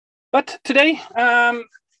But today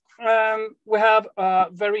we have a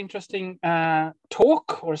very interesting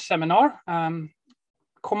talk or seminar,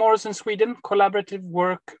 Comoros and Sweden, collaborative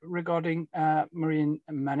work regarding marine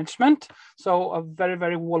management. So a very,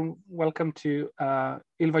 very warm welcome to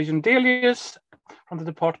Ylva Jondelius from the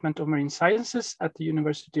Department of Marine Sciences at the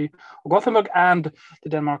University of Gothenburg and the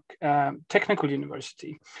Denmark Technical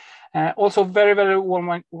University. Also very, very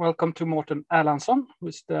warm welcome to Mårten Erlandsson,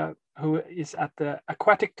 who is at the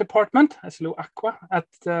Aquatic Department, as Lo Aqua, at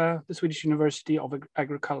the Swedish University of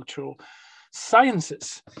Agricultural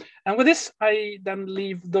Sciences. And with this, I then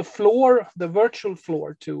leave the floor, the virtual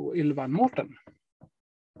floor, to Ylva and Mårten.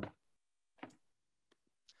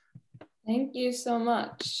 Thank you so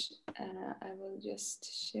much. I will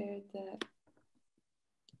just share the...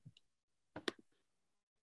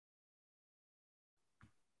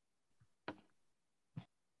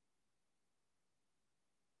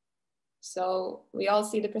 So we all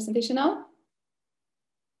see the presentation now?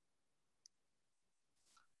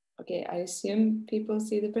 Okay, I assume people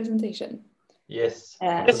see the presentation. Yes.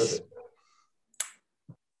 Yes.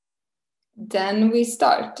 Then we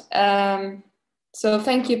start. So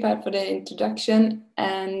thank you, Pat, for the introduction.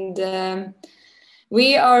 And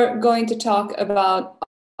we are going to talk about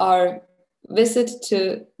our visit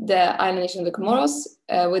to the island nation of the Comoros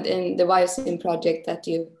within the YOSIM project that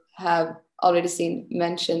you have already seen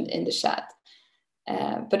mentioned in the chat.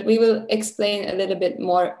 But we will explain a little bit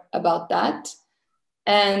more about that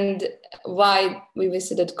and why we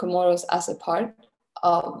visited Comoros as a part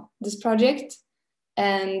of this project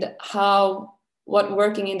and what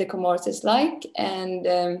working in the Comores is like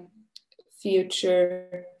and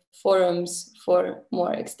future forums for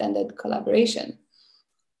more extended collaboration.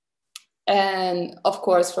 And of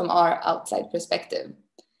course, from our outside perspective.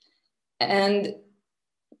 And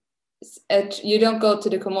you don't go to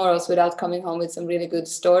the Comoros without coming home with some really good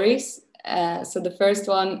stories. So the first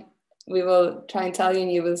one we will try and tell you,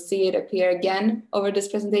 and you will see it appear again over this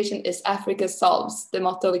presentation, is Africa solves, the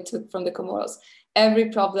motto we took from the Comoros. Every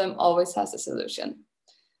problem always has a solution.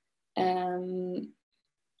 And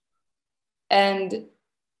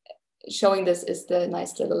showing this is the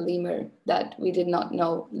nice little lemur that we did not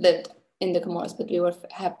know lived in the Comoros, but we were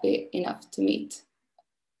happy enough to meet.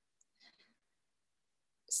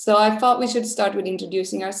 So I thought we should start with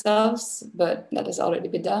introducing ourselves, but that has already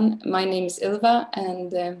been done. My name is Ylva,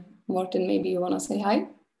 and Mårten, maybe you want to say hi?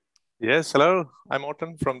 Yes, hello. I'm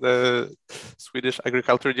Mårten from the Swedish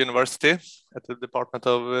Agricultural University at the Department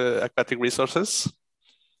of Aquatic Resources.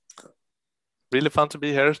 Really fun to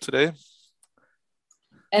be here today.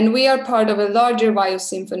 And we are part of a larger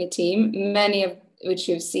Symphony team, many of which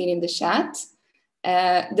you've seen in the chat.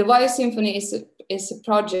 The Symphony is a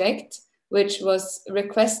project which was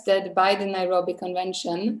requested by the Nairobi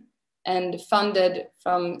Convention and funded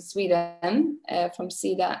from Sweden, from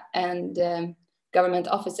SIDA and government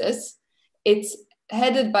offices. It's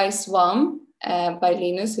headed by SWAM, by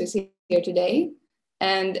Linus, who's here today,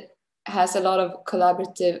 and has a lot of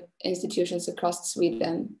collaborative institutions across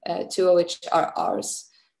Sweden, two of which are ours.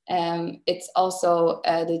 It's also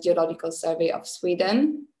the Geological Survey of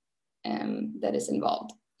Sweden that is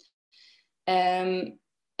involved. And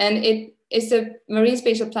it is a marine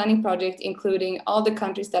spatial planning project, including all the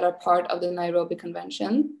countries that are part of the Nairobi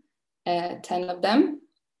Convention, 10 of them.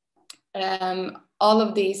 All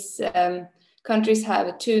of these countries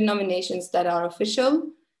have 2 nominations that are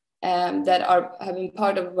official, that have been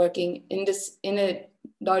part of working in a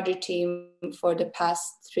larger team for the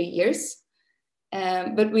past 3 years.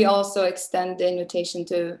 But we also extend the invitation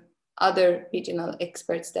to other regional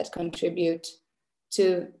experts that contribute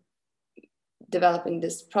to developing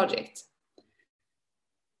this project.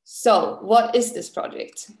 So what is this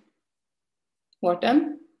project?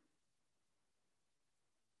 Mårten?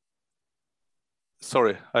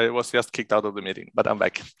 Sorry, I was just kicked out of the meeting, but I'm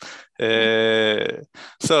back.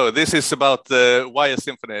 So this is about the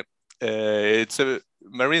Symphony. It's a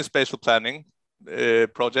marine spatial planning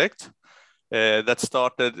project that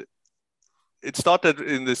started. It started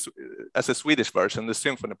in this as a Swedish version, the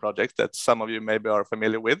Symphony project that some of you maybe are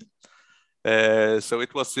familiar with. So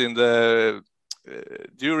it was in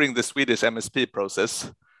during the Swedish MSP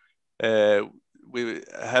process. We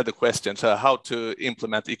had a question, so how to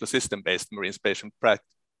implement ecosystem-based marine spatial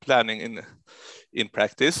planning in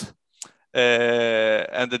practice.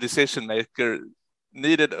 And the decision maker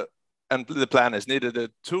needed, and the planners needed a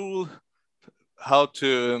tool how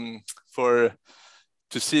to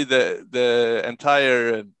see the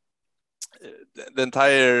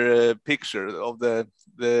entire picture of the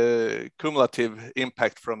cumulative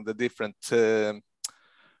impact from the different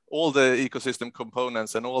all the ecosystem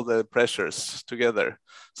components and all the pressures together.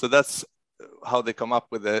 So that's how they come up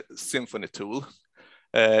with the Symphony tool.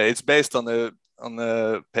 It's based on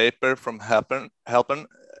a paper from Halpern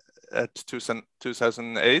at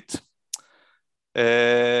 2008.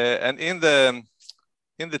 And in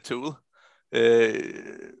the tool,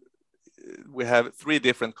 we have 3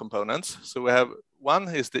 different components. So we have one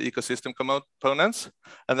is the ecosystem components,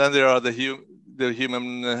 and then there are the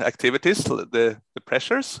human activities, the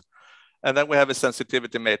pressures, and then we have a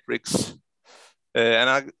sensitivity matrix.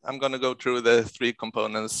 And I'm going to go through the 3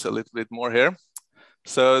 components a little bit more here.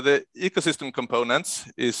 So the ecosystem components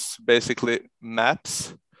is basically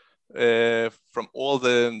maps from all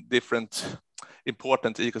the different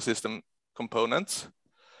important ecosystem components,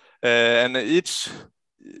 and each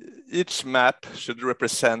map should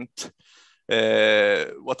represent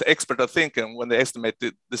what the experts are thinking when they estimate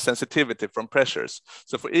the sensitivity from pressures.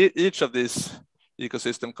 So for each of these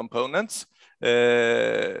ecosystem components,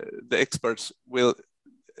 the experts will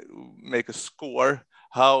make a score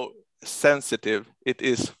how sensitive it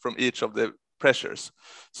is from each of the pressures.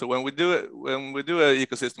 So when we do an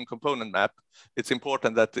ecosystem component map, it's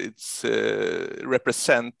important that it's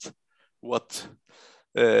represent what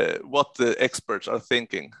the experts are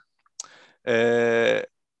thinking.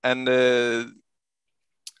 And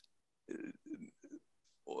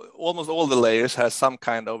almost all the layers has some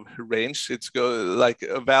kind of range. It's like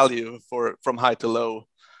a value from high to low.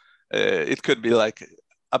 It could be like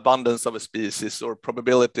abundance of a species or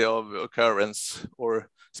probability of occurrence or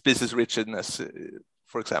species richness,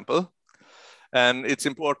 for example. And it's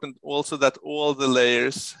important also that all the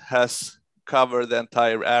layers cover the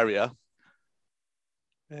entire area.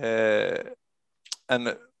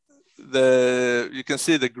 And you can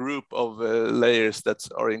see the group of layers that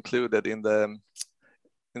are included in the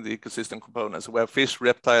ecosystem components. We have fish,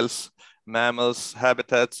 reptiles, mammals,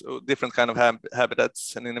 habitats, different kind of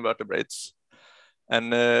habitats and invertebrates.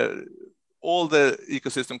 And all the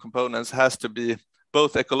ecosystem components has to be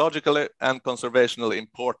both ecologically and conservationally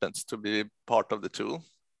important to be part of the tool.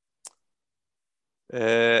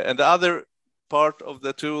 And the other part of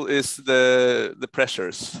the tool is the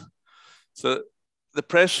pressures. So the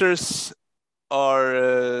pressures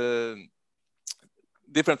are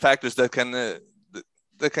different factors that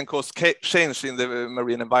can cause change in the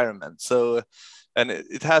marine environment. So, and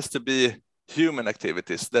it has to be human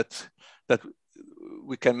activities that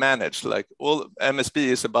we can manage. Like all MSP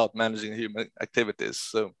is about managing human activities.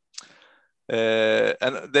 So,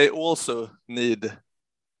 and they also need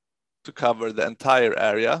to cover the entire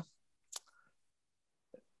area.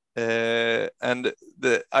 And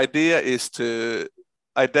the idea is to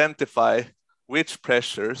identify which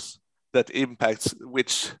pressures that impacts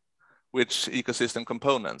which ecosystem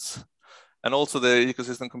components. And also the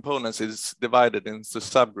ecosystem components is divided into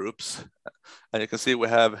subgroups. And you can see we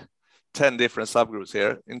have 10 different subgroups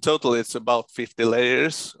here. In total, it's about 50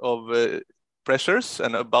 layers of pressures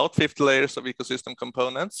and about 50 layers of ecosystem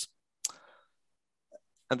components.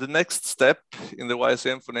 And the next step in the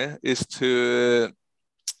Symphony is to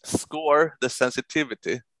score the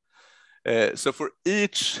sensitivity. So for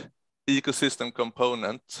each ecosystem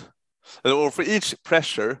component, or for each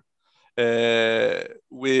pressure,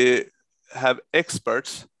 we have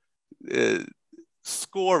experts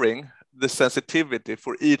scoring the sensitivity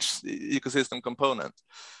for each ecosystem component.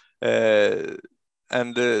 So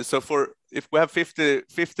if we have 50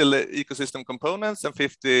 ecosystem components and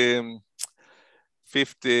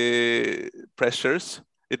 50 pressures,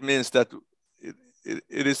 it means that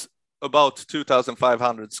it is about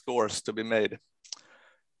 2,500 scores to be made.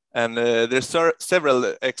 And there's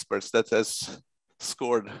several experts that has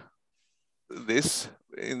scored this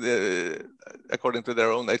according to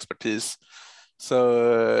their own expertise.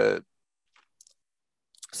 So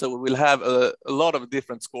we will have a lot of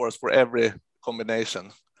different scores for every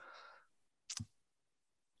combination.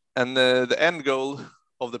 And the end goal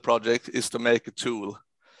of the project is to make a tool.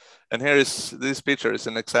 And this picture is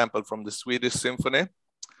an example from the Swedish Symphony.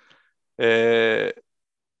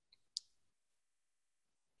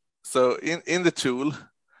 So in the tool,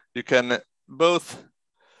 you can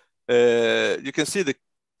you can see the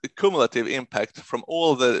cumulative impact from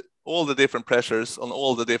all the different pressures on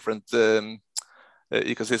all the different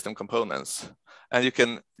ecosystem components, and you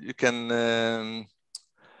can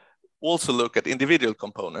also look at individual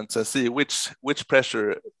components and see which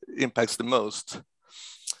pressure impacts the most.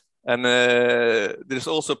 And there's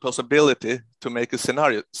also a possibility to make a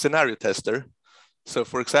scenario tester. So,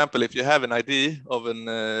 for example, if you have an idea of an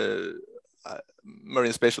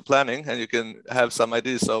marine spatial planning, and you can have some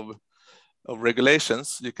ideas of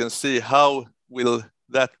regulations, you can see how will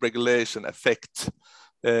that regulation affect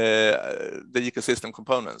the ecosystem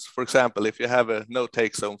components. For example, if you have a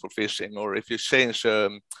no-take zone for fishing, or if you change a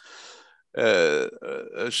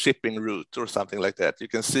shipping route or something like that, you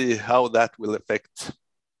can see how that will affect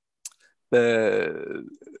the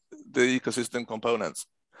ecosystem components.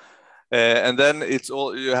 And then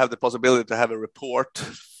you have the possibility to have a report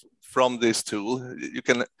from this tool. You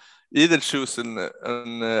can either choose an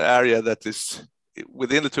area that is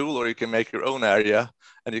within the tool, or you can make your own area,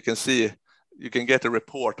 and you can get a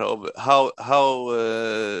report of how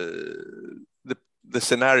the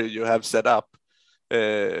scenario you have set up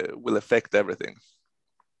will affect everything.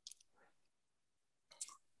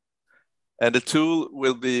 And the tool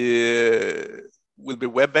will be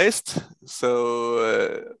web-based,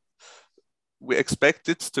 so we expect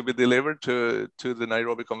it to be delivered to the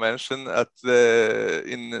Nairobi Convention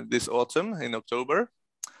in this autumn, in October.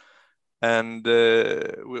 And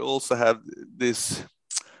we also have this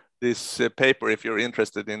paper if you're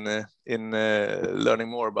interested in learning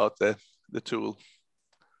more about the tool.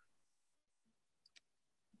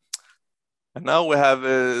 And now we have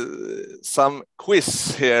some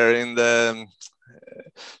quiz here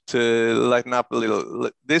to lighten up a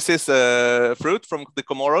little. This is a fruit from the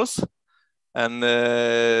Comoros, and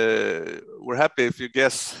we're happy if you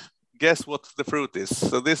guess what the fruit is.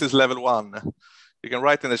 So this is level 1. You can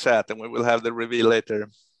write in the chat, and we will have the reveal later.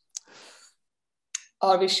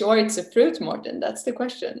 Are we sure it's a fruit, Mårten? That's the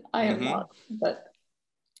question. I am not, but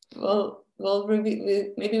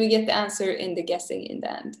maybe we get the answer in the guessing in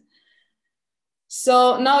the end.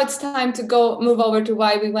 So now it's time to move over to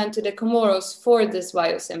why we went to the Comoros for this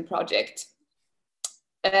YOSIM project.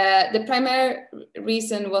 The primary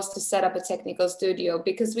reason was to set up a technical studio,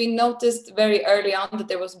 because we noticed very early on that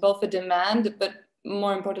there was both a demand, but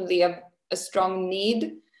more importantly, a strong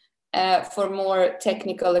need for more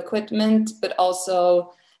technical equipment, but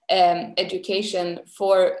also education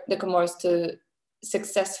for the Comoros to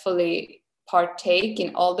successfully partake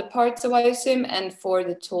in all the parts of YOSIM, and for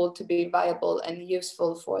the tool to be viable and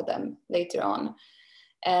useful for them later on.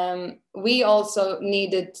 We also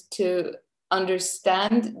needed to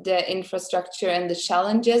understand the infrastructure and the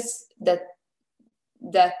challenges that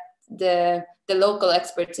the local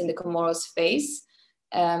experts in the Comoros face,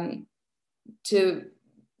 to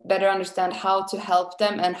better understand how to help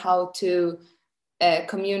them and how to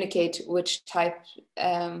communicate what type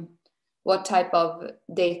of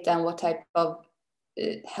data and what type of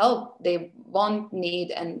help they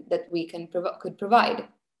need, and that we could provide.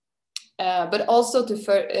 But also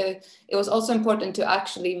it was also important to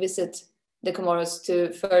actually visit the Comoros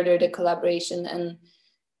to further the collaboration and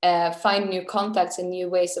find new contacts and new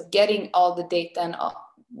ways of getting all the data, and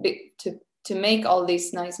to make all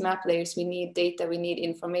these nice map layers. We need data, we need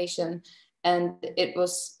information, and it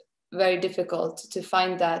was very difficult to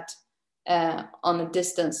find that on a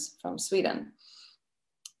distance from Sweden.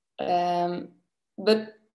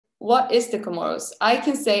 But what is the Comoros? I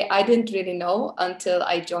can say I didn't really know until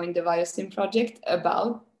I joined the YOSIM project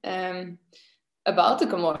about the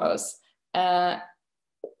Comoros.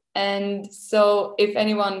 And so if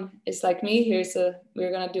anyone is like me,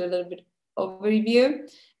 we're gonna do a little bit overview.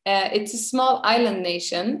 It's a small island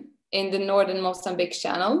nation in the northern Mozambique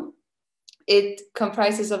Channel. It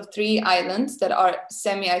comprises of 3 islands that are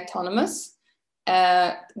semi-autonomous.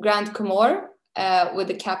 Grand Comore, with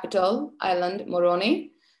the capital island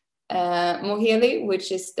Moroni. Moheli,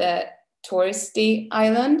 which is the touristy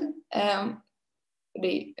island,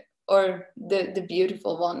 the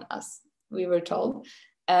beautiful one, as we were told,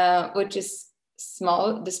 which is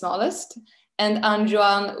the smallest. And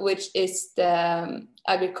Anjouan, which is the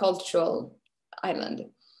agricultural island.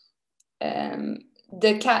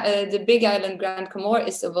 The big island Grand Comore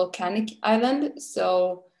is a volcanic island,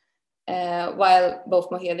 so while both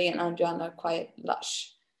Moheli and Anjouan are quite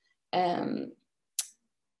lush. The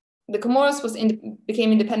Comoros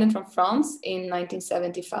became independent from France in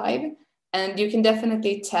 1975, and you can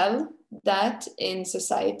definitely tell that in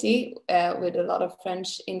society, with a lot of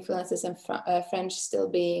French influences and French still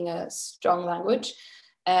being a strong language.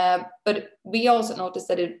 But we also noticed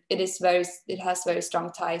that it has very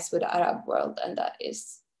strong ties with the Arab world, and that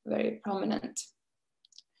is very prominent.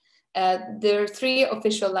 There are 3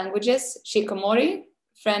 official languages: Shikomori,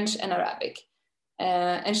 French, and Arabic.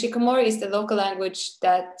 And Shikomori is the local language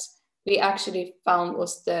that we actually found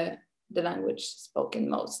was the language spoken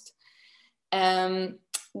most.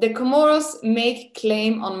 The Comoros make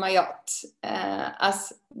claim on Mayotte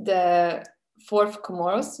as the 4th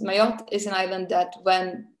Comoros. Mayotte is an island that,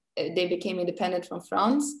 when they became independent from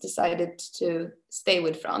France, decided to stay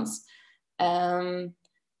with France. And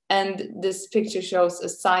this picture shows a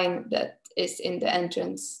sign that is in the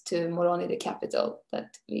entrance to Moroni, the capital,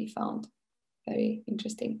 that we found very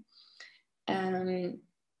interesting. And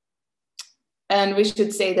we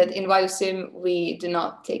should say that in Biosym, we do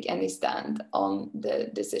not take any stand on the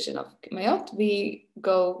decision of Mayotte. We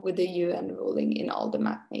go with the UN ruling in all the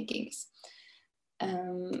map makings.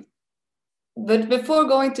 But before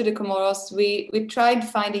going to the Comoros, we tried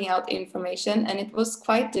finding out information, and it was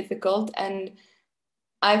quite difficult. And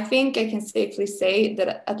I think I can safely say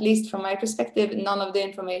that, at least from my perspective, none of the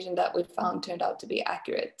information that we found turned out to be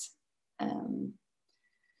accurate.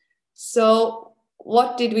 So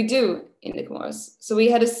what did we do in the Comoros? So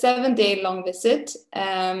we had a 7-day long visit.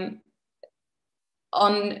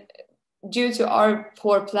 Due to our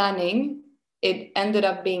poor planning, it ended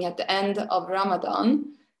up being at the end of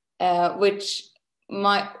Ramadan, which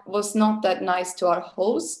was not that nice to our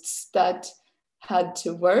hosts that had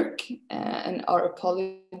to work, and our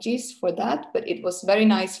apologies for that, but it was very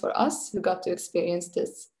nice for us who got to experience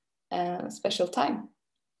this special time.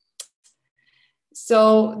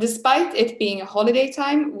 So despite it being a holiday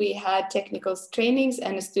time, we had technical trainings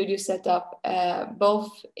and a studio set up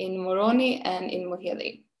both in Moroni and in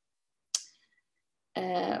Moheli.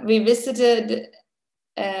 We visited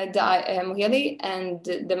Moheli and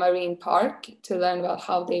the marine park to learn about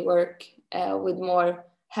how they work with more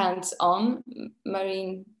hands-on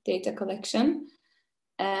marine data collection.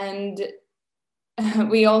 And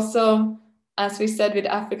we also, as we said with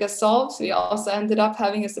Africa Solves, we also ended up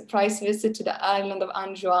having a surprise visit to the island of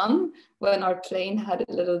Anjouan when our plane had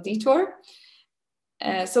a little detour.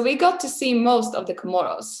 So we got to see most of the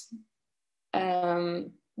Comoros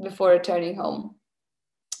before returning home.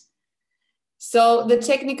 So the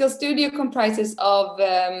technical studio comprises of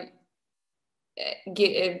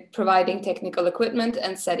providing technical equipment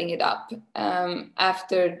and setting it up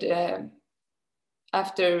after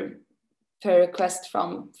per request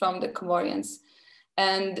from the Comorians.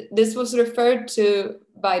 And this was referred to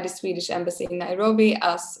by the Swedish embassy in Nairobi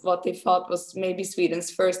as what they thought was maybe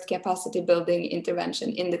Sweden's first capacity building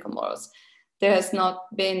intervention in the Comoros. There has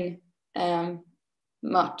not been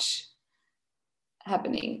much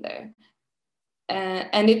happening there.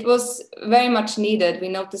 And it was very much needed. We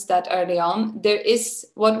noticed that early on. There is,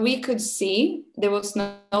 what we could see, there was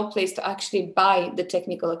no place to actually buy the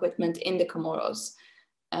technical equipment in the Comoros.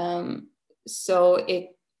 So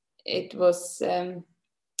it was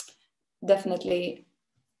definitely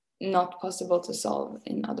not possible to solve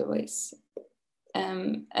in other ways.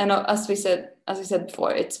 And as I said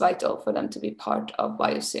before, it's vital for them to be part of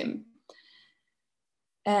Biosym.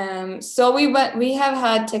 So we have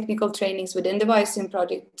had technical trainings within the Biosym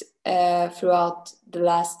project throughout the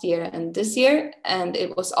last year and this year, and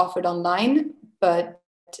it was offered online, but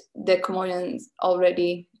the Comorians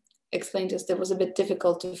already explained to us that it was a bit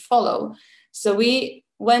difficult to follow. So we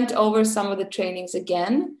went over some of the trainings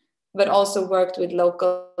again, but also worked with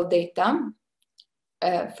local data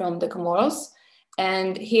from the Comoros.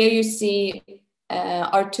 And here you see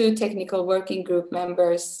our two technical working group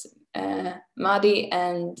members, Madi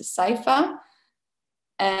and Saifa,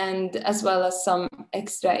 and as well as some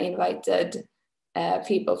extra invited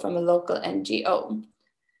people from a local NGO.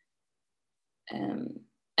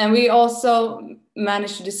 And we also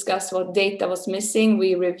managed to discuss what data was missing.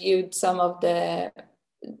 We reviewed some of the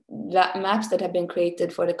maps that have been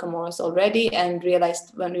created for the Comoros already and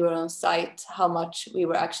realized when we were on site how much we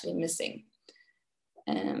were actually missing,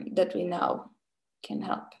 that we now can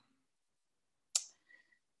help.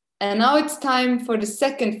 And now it's time for the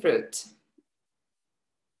second fruit.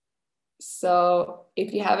 So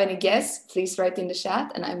if you have any guess, please write in the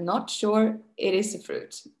chat, and I'm not sure it is a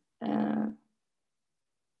fruit.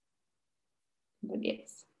 But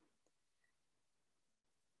yes.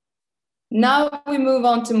 Now we move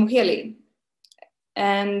on to Moheli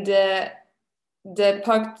and the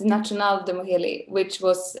Parc National de Moheli, which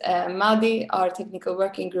was Madi, our technical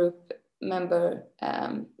working group member,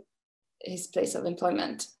 his place of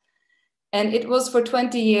employment. And it was for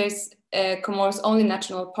 20 years Comoros' only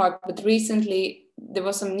national park, but recently there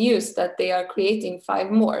was some news that they are creating 5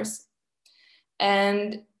 more.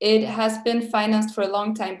 And it has been financed for a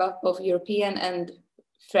long time by both European and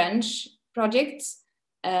French projects,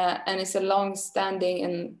 and it's a long-standing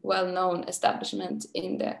and well-known establishment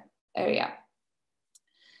in the area.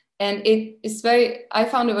 And I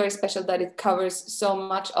found it very special that it covers so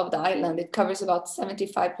much of the island. It covers about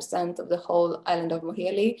 75% of the whole island of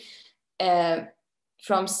Moheli,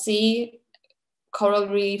 from sea, coral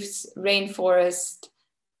reefs, rainforest,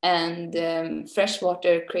 and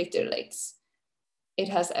freshwater crater lakes. It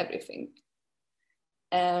has everything.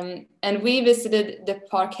 And we visited the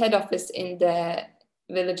park head office in the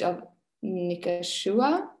village of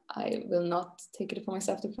Nikashua, I will not take it upon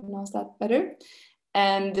myself to pronounce that better.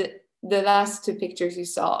 And the last two pictures you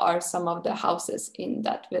saw are some of the houses in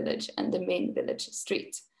that village and the main village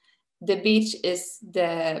street. The beach is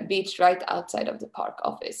the beach right outside of the park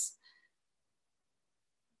office.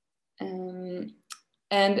 And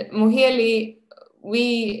Moheli,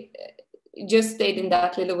 we just stayed in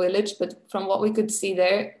that little village, but from what we could see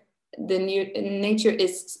there, the nature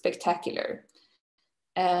is spectacular.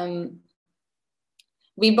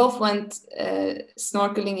 We both went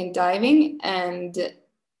snorkeling and diving and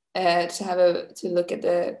to look at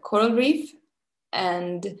the coral reef,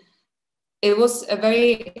 and it was a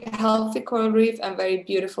very healthy coral reef and very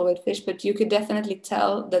beautiful with fish, but you could definitely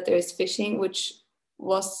tell that there is fishing, which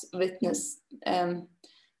was witnessed.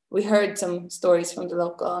 We heard some stories from the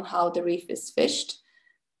local on how the reef is fished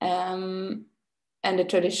and the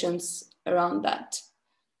traditions around that.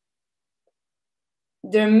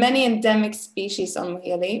 There are many endemic species on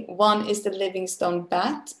Moheli. One is the livingstone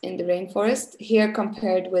bat in the rainforest, here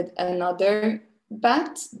compared with another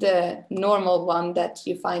bat, the normal one that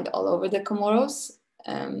you find all over the Comoros.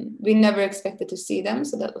 We never expected to see them,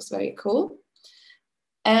 so that was very cool.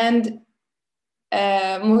 And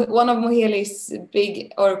one of Moheli's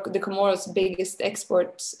the Comoros' biggest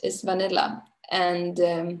exports is vanilla. And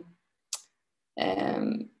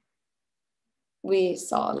we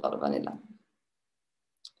saw a lot of vanilla.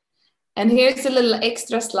 And here's a little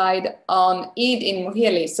extra slide on Eid in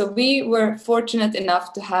Moheli. So we were fortunate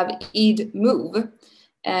enough to have Eid move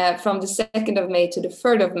from the 2nd of May to the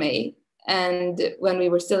 3rd of May, and when we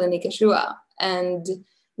were still in Ikashua. And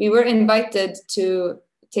we were invited to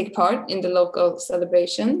take part in the local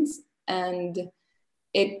celebrations, and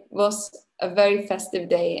it was a very festive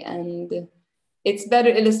day, and it's better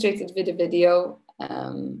illustrated with a video.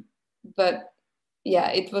 But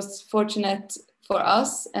yeah, it was fortunate for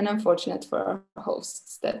us and unfortunate for our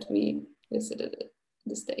hosts that we visited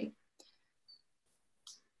this day.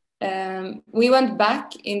 We went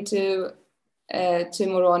back into to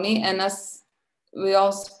Moroni, and as we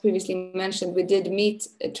also previously mentioned, we did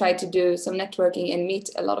try to do some networking and meet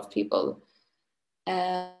a lot of people.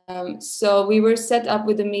 So we were set up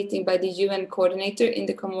with a meeting by the UN coordinator in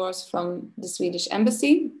the Comoros from the Swedish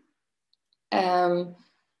embassy. And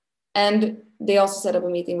they also set up a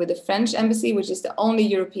meeting with the French embassy, which is the only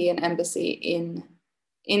European embassy in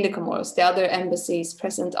the Comoros. The other embassies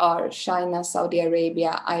present are China, Saudi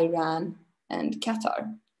Arabia, Iran, and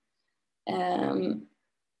Qatar.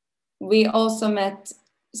 We also met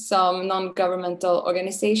some non-governmental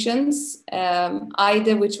organizations,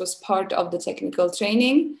 IDE, which was part of the technical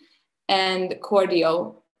training, and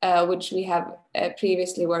Cordio, which we have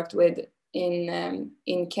previously worked with in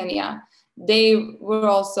Kenya. We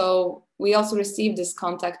also received this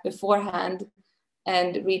contact beforehand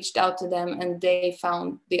and reached out to them, and they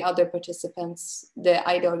found the other participants, the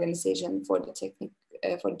IDE organization for the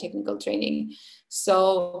technical training.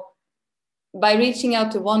 So by reaching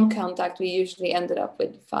out to one contact, we usually ended up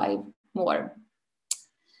with 5 more.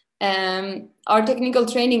 Our technical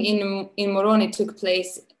training in Moroni took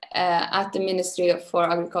place at the Ministry for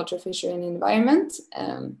Agriculture, Fishery and Environment,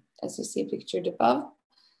 as you see pictured above.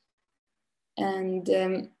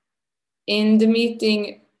 And in the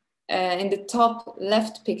meeting, in the top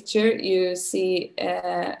left picture, you see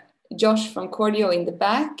Josh from Cordio in the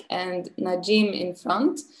back and Najim in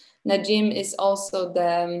front. Najim is also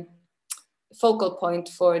the focal point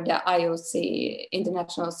for the IOC,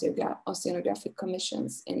 International Oceanographic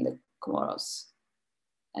Commissions in the Comoros.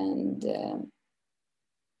 And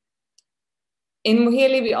in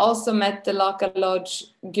Moheli, we also met the Laka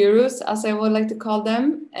Lodge gurus, as I would like to call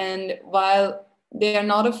them. And while they are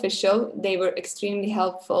not official, they were extremely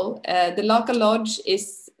helpful. The Laka Lodge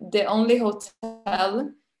is the only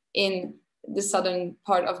hotel in the southern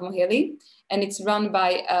part of Moheli, and it's run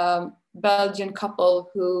by a Belgian couple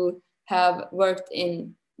who have worked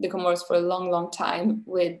in the Comoros for a long, long time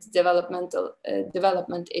with development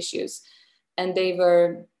issues. And they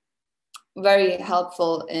were very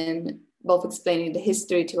helpful in both explaining the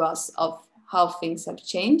history to us of how things have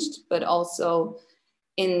changed, but also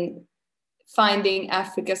in finding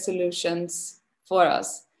Africa solutions for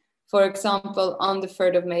us. For example, on the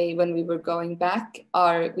 3rd of May, when we were going back,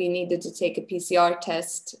 we needed to take a PCR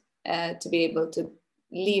test to be able to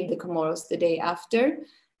leave the Comoros the day after.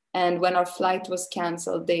 And when our flight was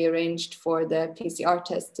canceled, they arranged for the PCR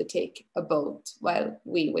test to take a boat while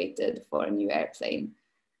we waited for a new airplane.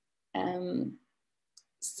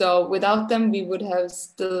 So without them, we would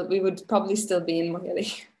probably still be in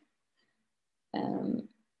Moheli.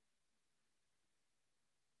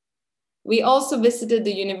 We also visited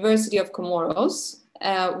the University of Comoros,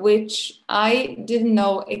 which I didn't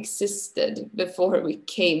know existed before we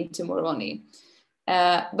came to Moroni.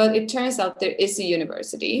 But it turns out there is a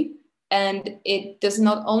university, and it does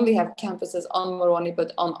not only have campuses on Moroni,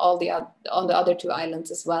 but on on the other 2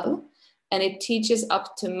 islands as well. And it teaches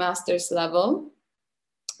up to master's level,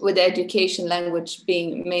 with the education language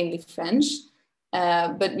being mainly French.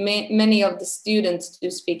 But many of the students do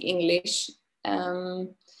speak English.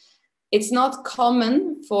 It's not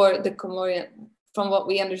common for the Comorian, from what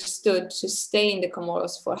we understood, to stay in the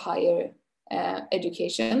Comoros for higher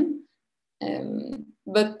education.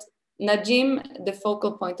 But Najim, the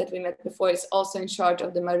focal point that we met before, is also in charge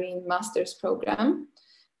of the Marine Master's program.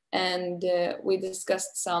 And we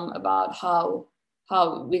discussed some about how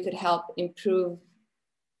we could help improve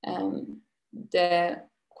the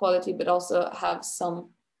quality, but also have some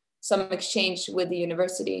exchange with the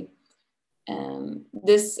university.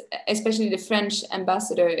 This, especially the French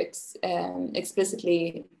ambassador,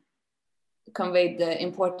 explicitly conveyed the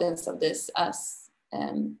importance of this as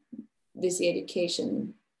this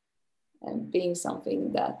education being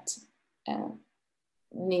something that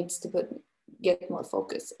needs to get more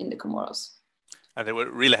focus in the Comoros. And they were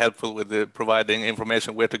really helpful with providing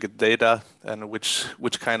information where to get data and which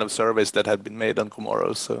kind of surveys that had been made on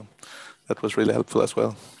Comoros. So that was really helpful as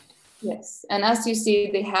well. Yes, and as you see,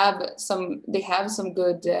 they have some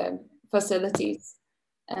good facilities.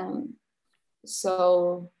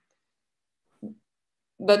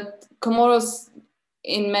 But Comoros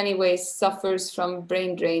in many ways suffers from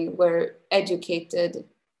brain drain, where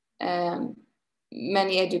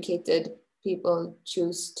many educated people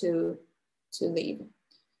choose to leave.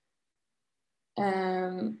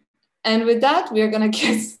 And with that, we are going to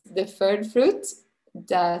guess the third fruit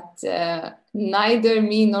that neither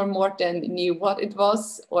me nor Mårten knew what it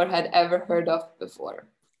was or had ever heard of before.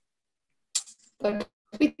 But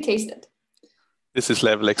we tasted. This is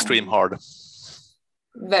level extreme hard.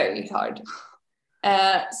 Very hard.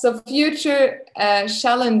 So future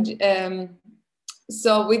challenge.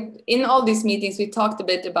 So in all these meetings, we talked a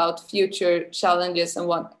bit about future challenges and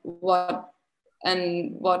what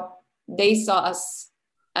they saw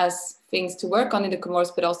as things to work on in the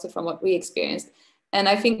Comores, but also from what we experienced. And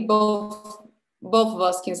I think both of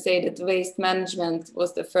us can say that waste management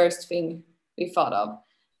was the first thing we thought of.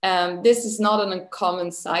 This is not an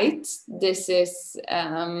uncommon sight. This is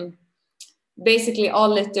basically all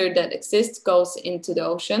litter that exists goes into the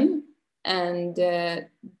ocean. And there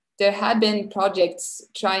had been projects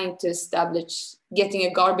trying to establish getting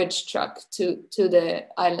a garbage truck to the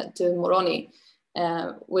island, to Moroni,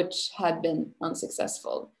 which had been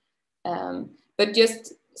unsuccessful. But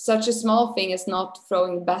just such a small thing as not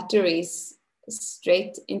throwing batteries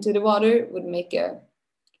straight into the water would make a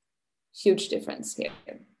huge difference here.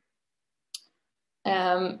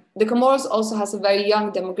 The Comoros also has a very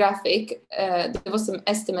young demographic. There was some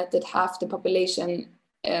estimate that half the population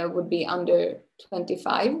would be under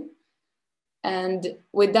 25. And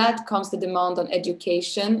with that comes the demand on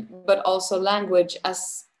education, but also language,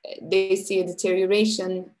 as they see a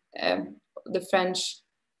deterioration. The French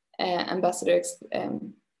ambassador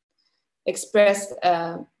expressed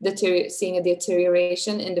seeing a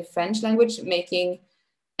deterioration in the French language, making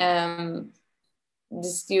the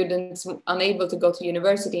students unable to go to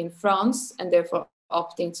university in France and therefore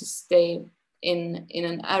opting to stay in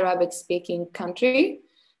an Arabic-speaking country,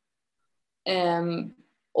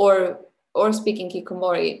 or speaking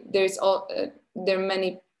Kikomori. There are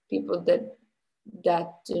many people that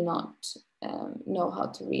do not know how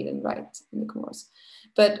to read and write in the Comoros.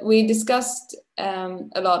 But we discussed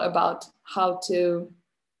a lot about how to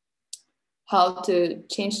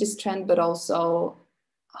change this trend, but also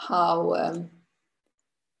how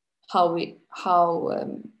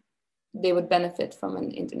they would benefit from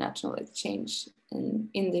an international exchange in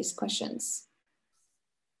these questions.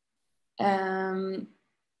 And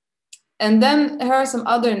then here are some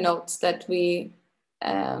other notes that we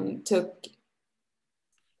took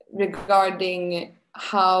regarding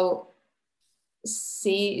how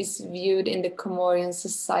sea is viewed in the Comorian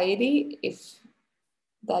society, if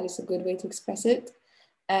that is a good way to express it.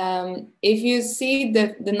 If you see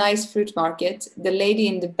the nice fruit market, the lady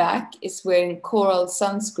in the back is wearing coral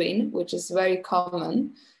sunscreen, which is very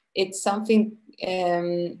common. It's something,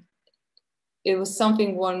 it was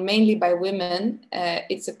something worn mainly by women.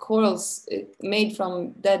 It's a corals made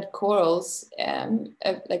from dead corals,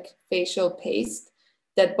 like facial paste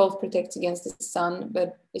that both protects against the sun,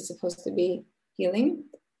 but is supposed to be healing.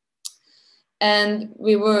 And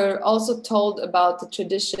we were also told about the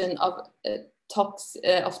tradition of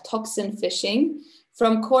toxin fishing.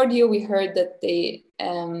 From Cordio, we heard that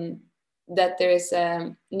that there is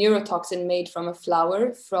a neurotoxin made from a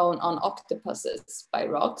flower thrown on octopuses by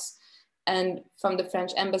rocks. And from the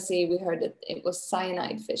French embassy, we heard that it was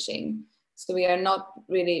cyanide fishing. So we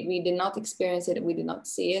did not experience it, we did not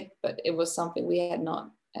see it, but it was something we had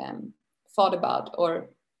not thought about or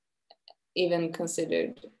even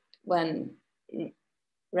considered when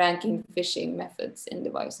ranking fishing methods in the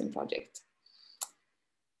Biosim project.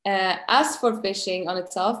 As for fishing on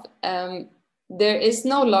itself, there is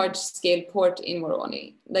no large-scale port in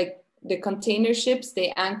Moroni. Like the container ships,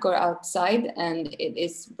 they anchor outside and it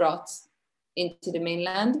is brought into the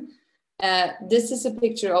mainland. This is a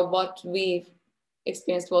picture of what we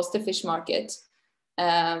experienced was the fish market,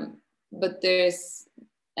 but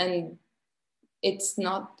it's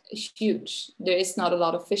not huge. There is not a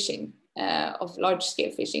lot of fishing, of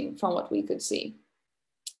large-scale fishing from what we could see.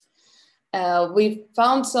 We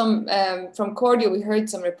found some, from Cordio, we heard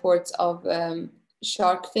some reports of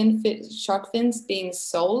shark fins being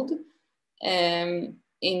sold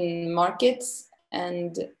in markets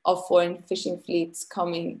and of foreign fishing fleets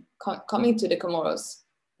coming to the Comoros,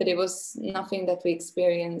 but it was nothing that we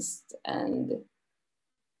experienced and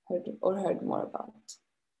heard more about.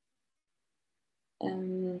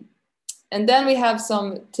 And then we have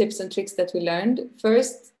some tips and tricks that we learned.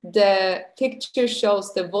 First, the picture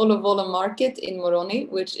shows the Volo Volo market in Moroni,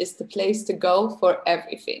 which is the place to go for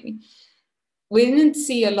everything. We didn't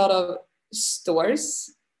see a lot of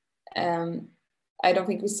stores. I don't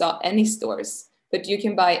think we saw any stores, but you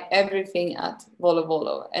can buy everything at Volo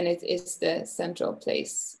Volo, and it is the central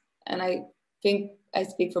place. And I think I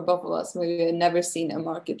speak for both of us, we have never seen a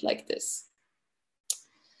market like this.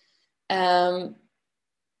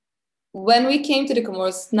 When we came to the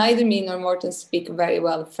Comoros, neither me nor Mårten speak very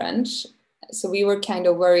well French. So we were kind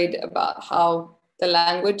of worried about how the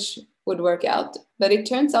language would work out, but it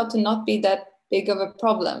turns out to not be that big of a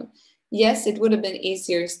problem. Yes, it would have been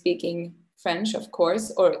easier speaking French, of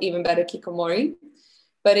course, or even better Kikomori,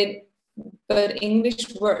 but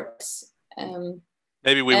English works.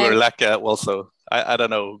 Maybe we were lucky also. I don't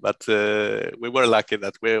know, but we were lucky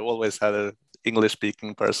that we always had an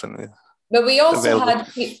English-speaking person. But we also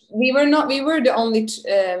we were the only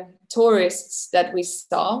tourists that we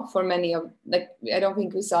saw for many of, I don't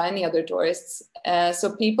think we saw any other tourists.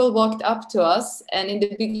 So people walked up to us, and in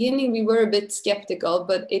the beginning we were a bit skeptical,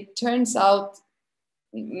 but it turns out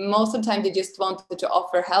most of the time they just wanted to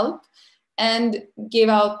offer help and give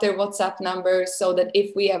out their WhatsApp number so that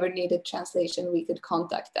if we ever needed translation, we could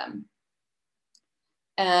contact them.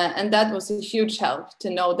 And that was a huge help to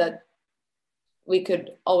know that we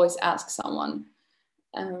could always ask someone.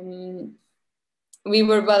 We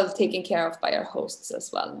were well taken care of by our hosts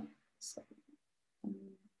as well. So,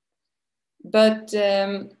 but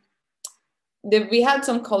we had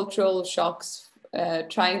some cultural shocks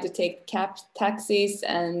trying to take taxis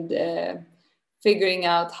and figuring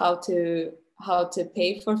out how to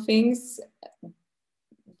pay for things.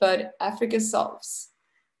 But Africa solves.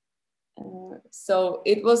 So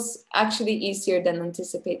it was actually easier than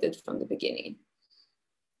anticipated from the beginning.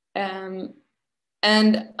 And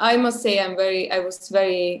I must say I was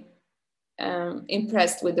very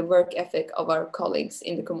impressed with the work ethic of our colleagues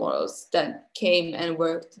in the Comoros that came and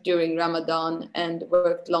worked during Ramadan and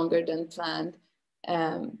worked longer than planned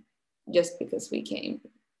just because we came.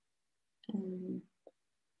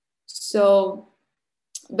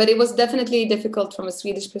 But it was definitely difficult from a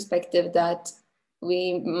Swedish perspective that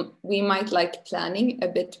we might like planning a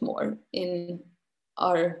bit more in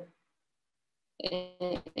our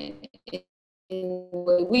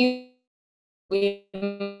we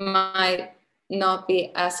might not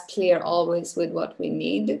be as clear always with what we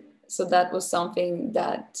need. So that was something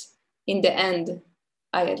that in the end,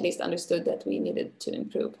 I at least understood that we needed to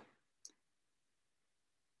improve.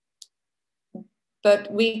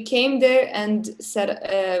 But we came there and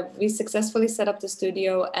we successfully set up the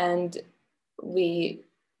studio and we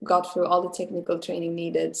got through all the technical training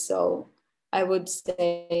needed. So I would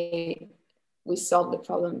say we solved the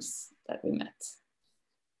problems that we met.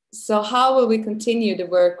 So how will we continue the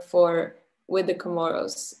work with the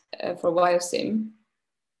Comoros for Biosim?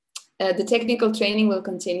 The technical training will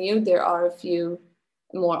continue. There are a few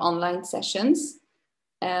more online sessions.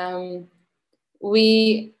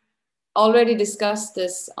 We already discussed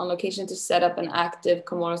this on location to set up an active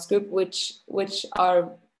Comoros group, which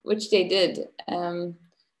they did,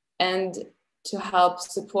 and to help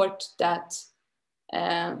support that,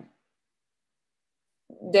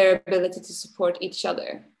 their ability to support each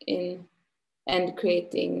other and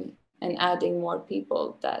creating and adding more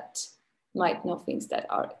people that might know things that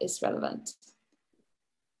is relevant.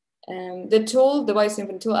 The tool, the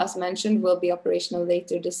Symphony tool, as mentioned, will be operational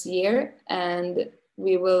later this year, and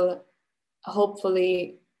we will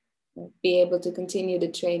hopefully be able to continue the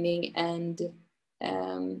training and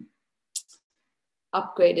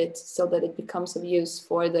upgrade it so that it becomes of use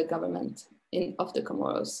for the government of the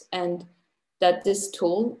Comoros, and that this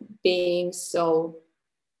tool, being so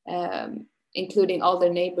including all the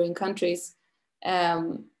neighboring countries,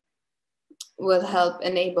 will help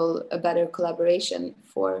enable a better collaboration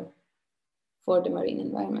for the marine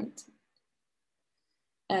environment.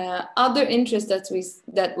 Other interests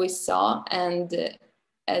that we saw and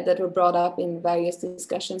that were brought up in various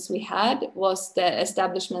discussions we had was the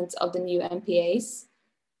establishment of the new MPAs,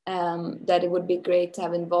 that it would be great to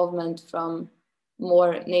have involvement from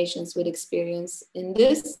more nations with experience in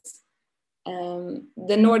this.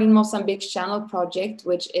 The Northern Mozambique Channel project,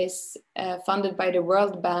 which is funded by the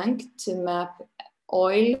World Bank to map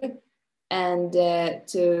oil and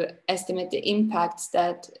to estimate the impacts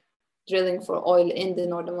that drilling for oil in the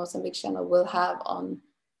Northern Mozambique Channel will have on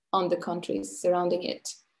the countries surrounding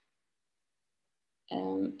it.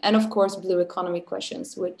 And of course, blue economy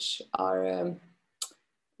questions, which are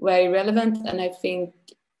very relevant, and I think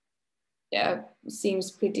seems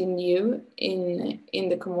pretty new in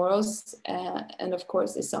the Comoros, and of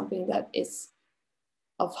course is something that is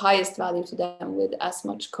of highest value to them with as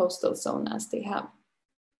much coastal zone as they have.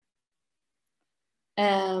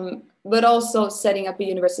 But also setting up a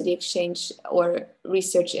university exchange or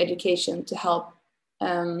research education to help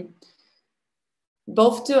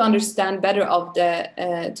both to understand better of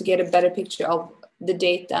to get a better picture of the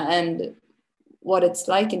data and what it's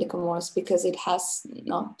like in the Comoros, because it has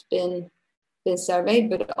not been surveyed,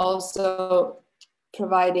 but also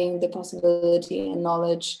providing the possibility and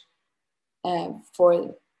knowledge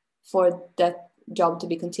for that job to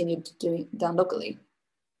be continued done locally.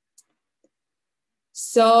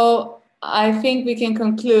 So I think we can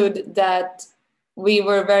conclude that we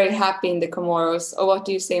were very happy in the Comoros. Or what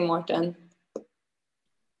do you say, Mårten?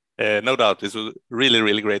 No doubt, this was really,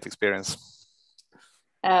 really great experience.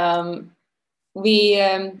 It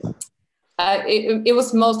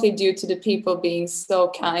was mostly due to the people being so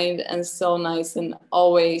kind and so nice and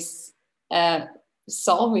always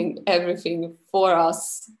solving everything for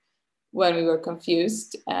us when we were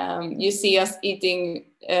confused. You see us eating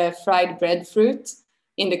fried breadfruit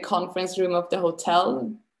in the conference room of the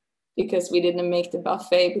hotel because we didn't make the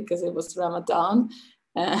buffet because it was Ramadan.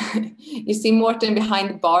 You see Mårten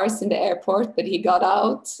behind bars in the airport, but he got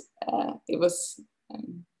out.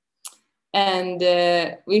 And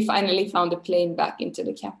we finally found a plane back into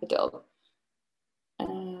the capital.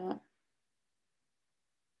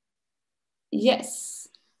 Yes,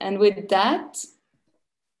 and with that,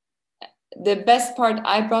 the best part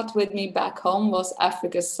I brought with me back home was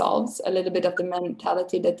Africa solves, a little bit of the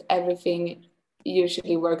mentality that everything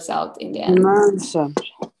usually works out in the end. Nonsense.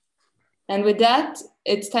 And with that,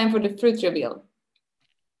 it's time for the fruit reveal.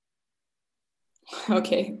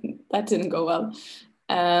 Okay, that didn't go well.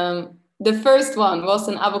 The first one was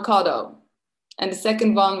an avocado, and the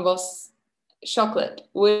second one was chocolate,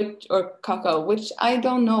 or cacao, which I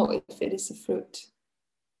don't know if it is a fruit.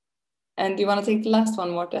 And do you want to take the last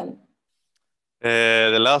one, Mårten?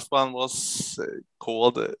 The last one was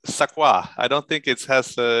called sakwa. I don't think it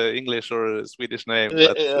has an English or a Swedish name.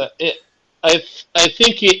 But... I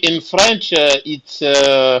think in French it's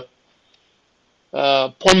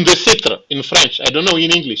pomme de citre in French. I don't know in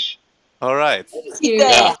English. All right.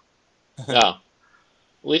 Yeah. Yeah.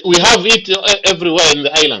 We have it everywhere in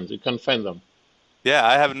the island. You can find them. Yeah,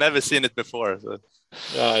 I have never seen it before. So.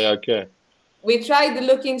 Yeah, okay. We tried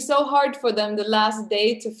looking so hard for them the last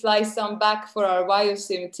day to fly some back for our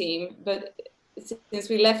Biosim team, but since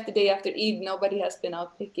we left the day after Eid, nobody has been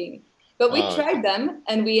out picking. But we tried them,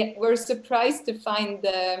 and we were surprised to find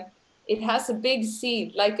it has a big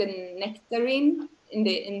seed, like a nectarine in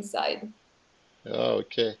the inside. Oh,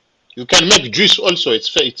 okay. You can make juice also. It's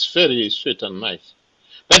very sweet and nice.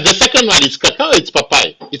 But the second one is cacao. It's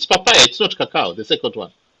papaya. It's papaya. It's not cacao. The second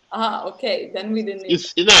one. Ah, okay. Then we didn't.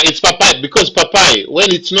 It's papaya, because papaya,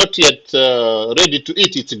 when it's not yet ready to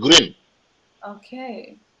eat, it's green.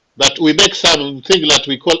 Okay. But we make something that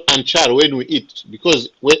we call anchar when we eat, because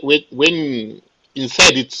when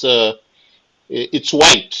inside it's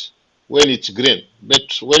white when it's green,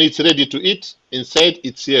 but when it's ready to eat, inside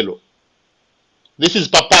it's yellow. This is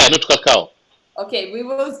papaya, not cacao. Okay, we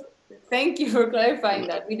will. Thank you for clarifying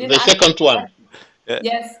that. We didn't. The second one.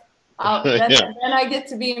 Yes. Then I get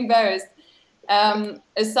to be embarrassed.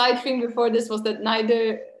 A side thing before this was that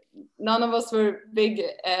none of us were big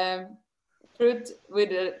fruit. We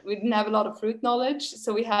didn't have a lot of fruit knowledge,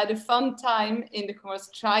 so we had a fun time in the Comores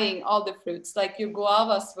trying all the fruits. Like your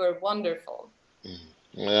guavas were wonderful.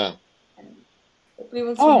 Yeah. We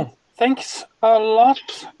will thanks a lot,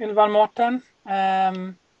 Ylva and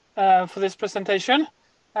Mårten, for this presentation.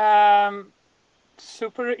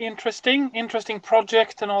 Super interesting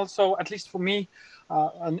project, and also, at least for me,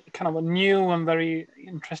 kind of a new and very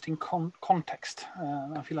interesting context.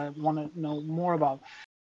 I feel I want to know more about.